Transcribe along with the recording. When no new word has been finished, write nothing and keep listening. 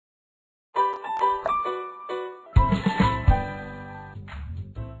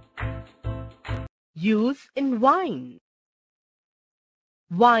Use in wine.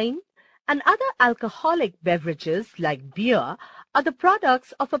 Wine and other alcoholic beverages like beer are the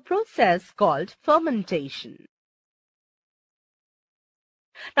products of a process called fermentation.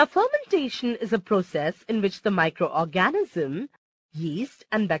 Now, fermentation is a process in which the microorganism, yeast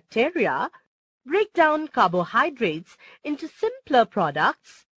and bacteria break down carbohydrates into simpler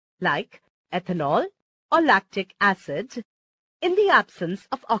products like ethanol or lactic acid in the absence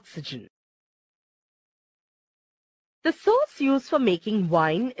of oxygen. The source used for making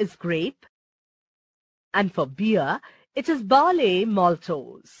wine is grape, and for beer it is barley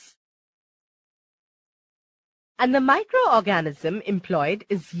maltose. And the microorganism employed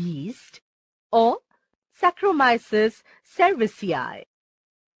is yeast or Saccharomyces cerevisiae.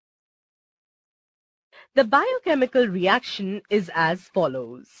 The biochemical reaction is as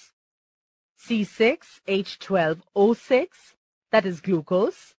follows. C6H12O6, that is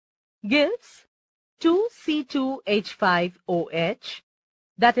glucose, gives 2C2H5OH,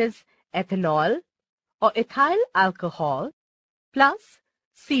 that is ethanol or ethyl alcohol, plus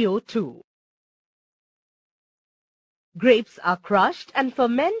CO2. Grapes are crushed and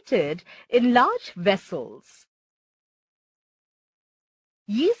fermented in large vessels.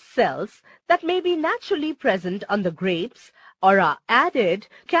 Yeast cells that may be naturally present on the grapes or are added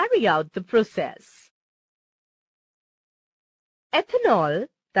carry out the process. Ethanol,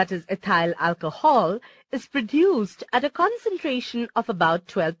 that is ethyl alcohol, is produced at a concentration of about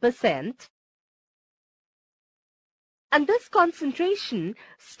 12%, and this concentration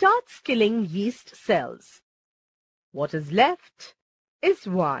starts killing yeast cells. What is left is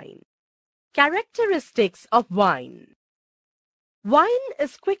wine. Characteristics of wine. Wine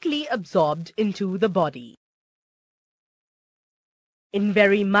is quickly absorbed into the body. In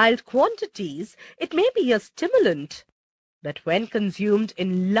very mild quantities, it may be a stimulant, but when consumed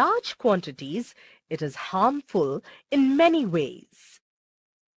in large quantities, it is harmful in many ways.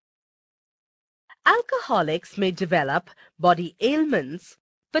 Alcoholics may develop body ailments,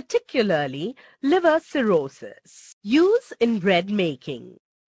 particularly liver cirrhosis. Use in bread making.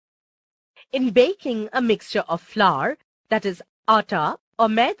 In baking a mixture of flour, that is atta or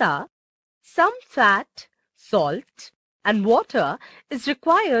maida, some fat, salt, and water is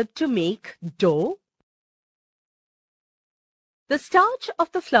required to make dough. The starch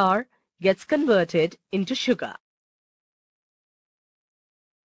of the flour gets converted into sugar.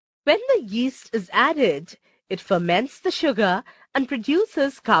 When the yeast is added, it ferments the sugar and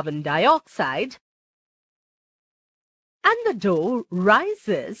produces carbon dioxide, and the dough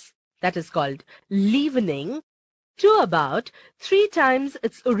rises, that is called leavening, to about 3 times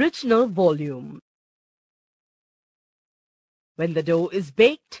its original volume. When the dough is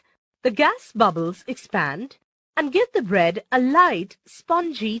baked, the gas bubbles expand and give the bread a light,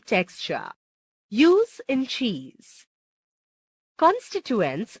 spongy texture. Use in cheese.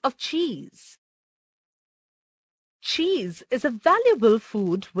 Constituents of cheese. Cheese is a valuable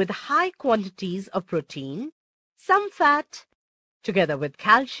food with high quantities of protein, some fat, together with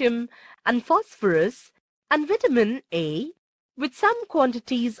calcium and phosphorus, and vitamin A, with some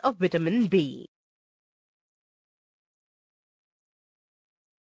quantities of vitamin B.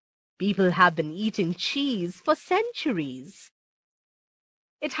 People have been eating cheese for centuries.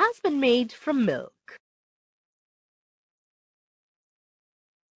 It has been made from milk.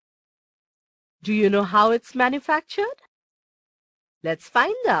 Do you know how it's manufactured? Let's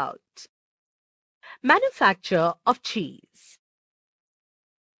find out. Manufacture of cheese.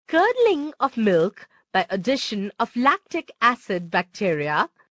 Curdling of milk by addition of lactic acid bacteria,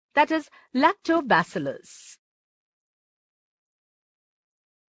 that is lactobacillus.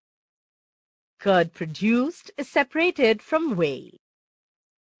 Curd produced is separated from whey.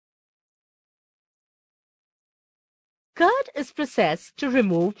 Curd is processed to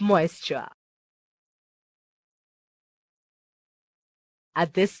remove moisture.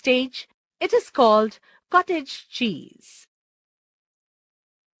 At this stage, it is called cottage cheese.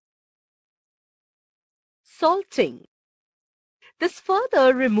 Salting. This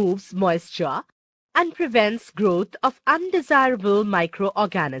further removes moisture and prevents growth of undesirable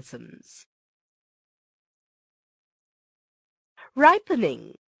microorganisms.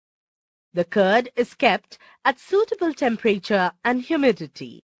 Ripening. The curd is kept at suitable temperature and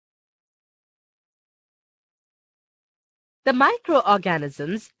humidity. The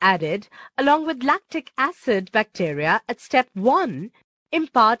microorganisms added along with lactic acid bacteria at step 1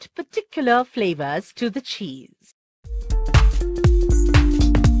 impart particular flavors to the cheese.